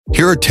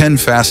Here are 10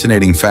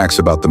 fascinating facts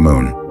about the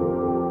moon.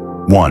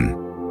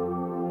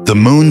 1. The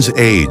moon's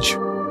age.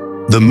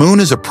 The moon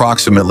is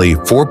approximately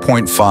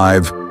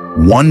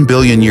 4.51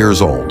 billion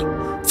years old,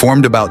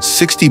 formed about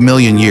 60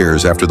 million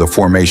years after the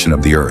formation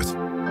of the Earth.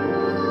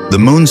 The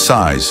moon's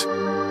size.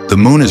 The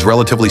moon is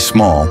relatively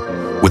small,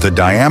 with a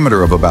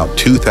diameter of about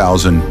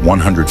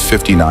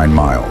 2,159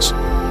 miles,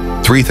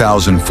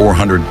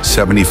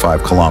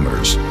 3,475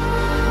 kilometers,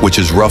 which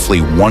is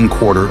roughly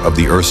 1/4 of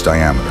the Earth's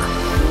diameter.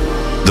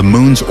 The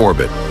moon's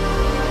orbit.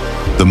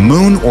 The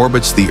moon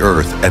orbits the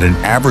Earth at an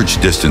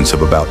average distance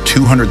of about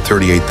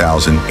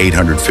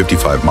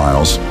 238,855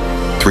 miles,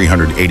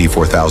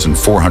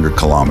 384,400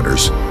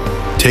 kilometers,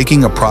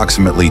 taking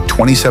approximately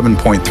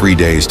 27.3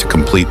 days to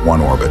complete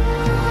one orbit.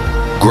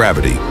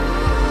 Gravity.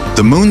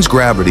 The moon's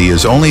gravity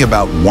is only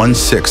about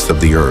 1/6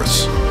 of the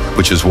Earth's,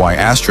 which is why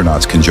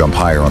astronauts can jump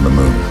higher on the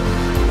moon.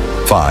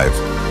 5.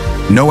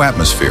 No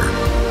atmosphere.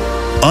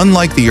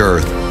 Unlike the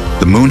Earth,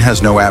 the moon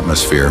has no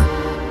atmosphere,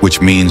 which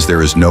means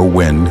there is no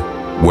wind,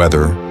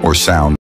 weather, or sound.